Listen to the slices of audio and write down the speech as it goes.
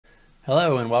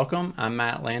Hello and welcome. I'm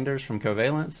Matt Landers from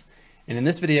Covalence, and in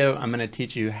this video I'm going to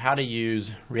teach you how to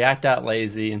use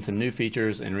React.lazy and some new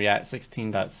features in React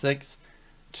 16.6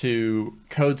 to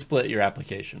code split your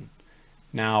application.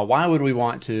 Now, why would we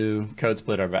want to code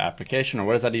split our application, or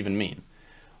what does that even mean?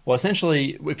 Well,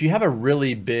 essentially, if you have a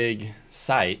really big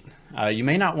site, you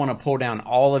may not want to pull down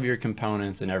all of your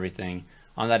components and everything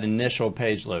on that initial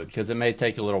page load, because it may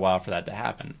take a little while for that to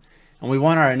happen. And we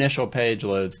want our initial page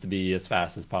loads to be as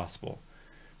fast as possible.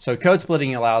 So code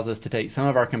splitting allows us to take some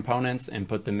of our components and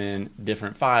put them in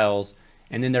different files,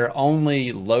 and then they're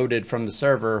only loaded from the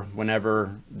server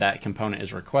whenever that component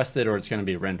is requested or it's going to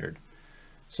be rendered.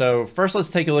 So first, let's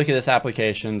take a look at this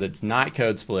application that's not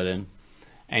code splitted,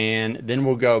 and then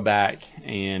we'll go back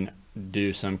and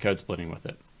do some code splitting with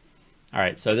it. All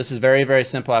right, so this is very, very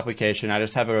simple application. I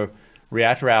just have a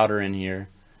React router in here.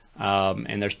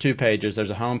 And there's two pages. There's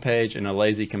a home page and a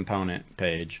lazy component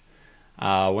page.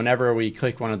 Whenever we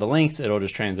click one of the links, it'll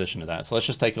just transition to that. So let's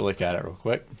just take a look at it real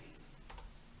quick.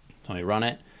 So we run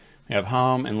it. We have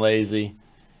home and lazy.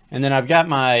 And then I've got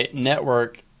my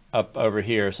network up over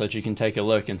here so that you can take a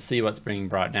look and see what's being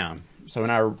brought down. So when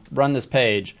I run this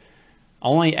page,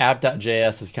 only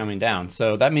app.js is coming down.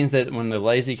 So that means that when the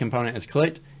lazy component is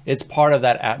clicked, it's part of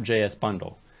that app.js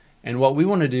bundle. And what we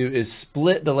want to do is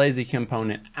split the lazy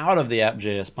component out of the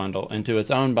app.js bundle into its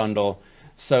own bundle,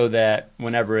 so that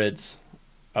whenever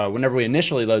we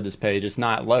initially load this page, it's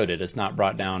not loaded, it's not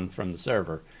brought down from the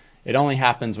server. It only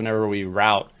happens whenever we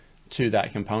route to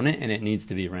that component and it needs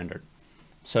to be rendered.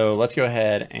 So let's go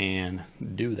ahead and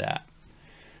do that.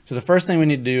 So the first thing we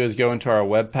need to do is go into our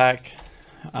Webpack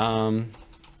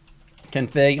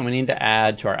config, and we need to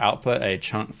add to our output a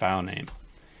chunk file name.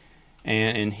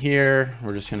 And in here,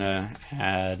 we're just going to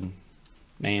add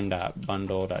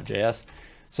name.bundle.js.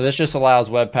 So this just allows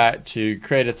Webpack to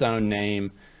create its own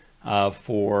name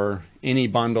for any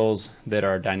bundles that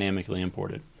are dynamically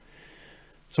imported.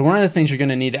 So one of the things you're going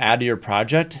to need to add to your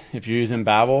project, if you're using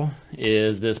Babel,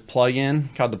 is this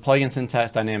plugin called the plugin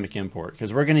syntax dynamic import,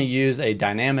 because we're going to use a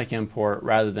dynamic import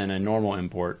rather than a normal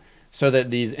import, so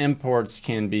that these imports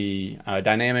can be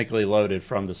dynamically loaded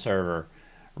from the server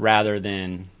rather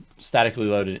than statically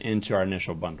loaded into our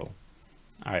initial bundle.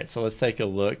 All right, so let's take a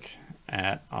look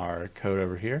at our code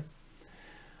over here.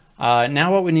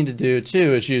 Now what we need to do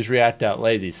too is use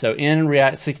React.lazy. So in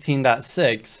React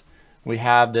 16.6, we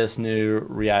have this new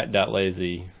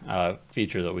React.lazy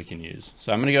feature that we can use.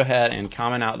 So I'm going to go ahead and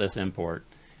comment out this import,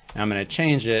 and I'm going to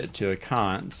change it to a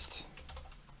const,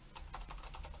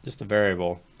 just a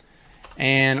variable,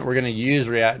 and we're going to use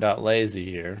React.lazy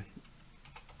here.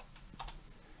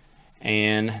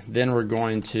 And then we're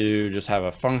going to just have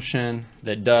a function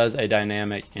that does a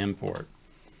dynamic import.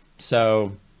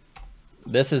 So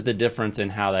this is the difference in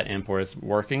how that import is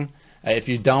working. If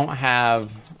you don't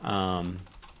have that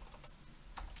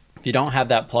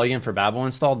plugin for Babel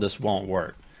installed, this won't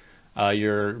work.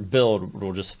 Your build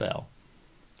will just fail.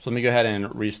 So let me go ahead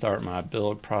and restart my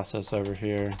build process over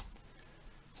here,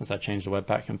 since I changed the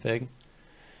Webpack config.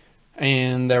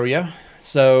 And there we go.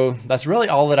 So that's really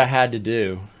all that I had to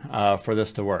do for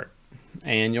this to work.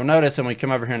 And you'll notice when we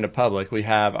come over here into public, we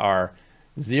have our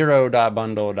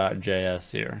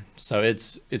 0.bundle.js here. So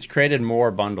it's created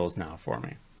more bundles now for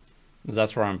me.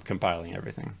 That's where I'm compiling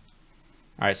everything.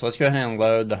 All right, so let's go ahead and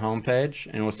load the home page,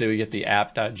 and we'll see we get the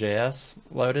app.js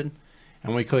loaded.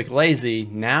 And we click lazy,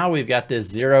 now we've got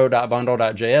this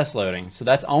 0.bundle.js loading. So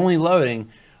that's only loading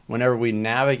whenever we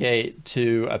navigate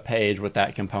to a page with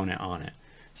that component on it.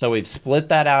 So we've split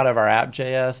that out of our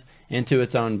app.js into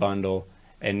its own bundle,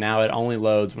 and now it only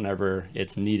loads whenever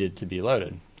it's needed to be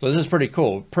loaded. So this is pretty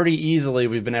cool. Pretty easily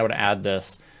we've been able to add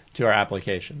this to our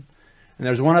application. And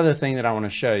there's one other thing that I want to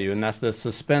show you, and that's the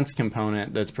suspense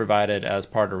component that's provided as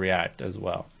part of React as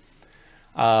well.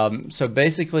 So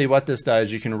basically what this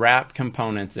does, you can wrap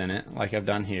components in it like I've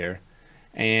done here,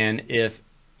 and if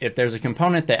there's a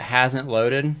component that hasn't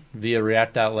loaded via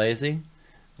React.lazy,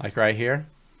 like right here,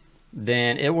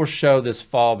 then it will show this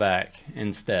fallback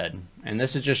instead. And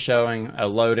this is just showing a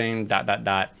loading ...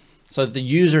 so that the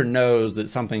user knows that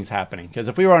something's happening. Because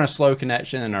if we were on a slow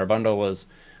connection and our bundle was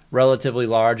relatively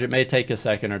large, it may take a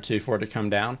second or two for it to come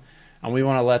down. And we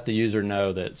want to let the user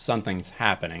know that something's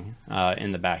happening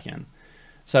in the back end.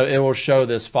 So it will show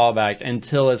this fallback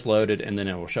until it's loaded, and then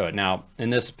it will show it. Now, in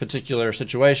this particular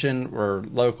situation, we're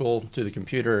local to the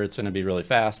computer. It's going to be really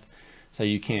fast, so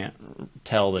you can't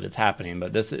tell that it's happening.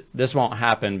 But this won't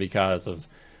happen because of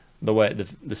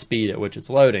the speed at which it's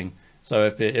loading. So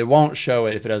if it won't show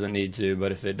it if it doesn't need to,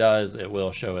 but if it does, it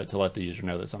will show it to let the user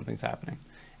know that something's happening.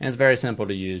 And it's very simple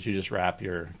to use. You just wrap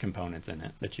your components in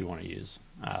it that you want to use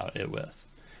it with.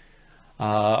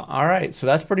 All right, so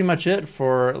that's pretty much it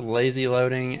for lazy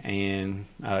loading and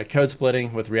code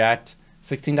splitting with React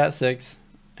 16.6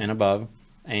 and above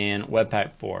and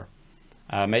Webpack 4.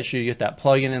 Make sure you get that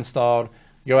plugin installed.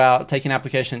 Go out, take an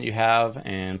application that you have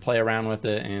and play around with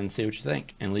it and see what you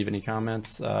think, and leave any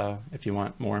comments if you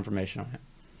want more information on it.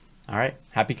 All right,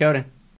 happy coding.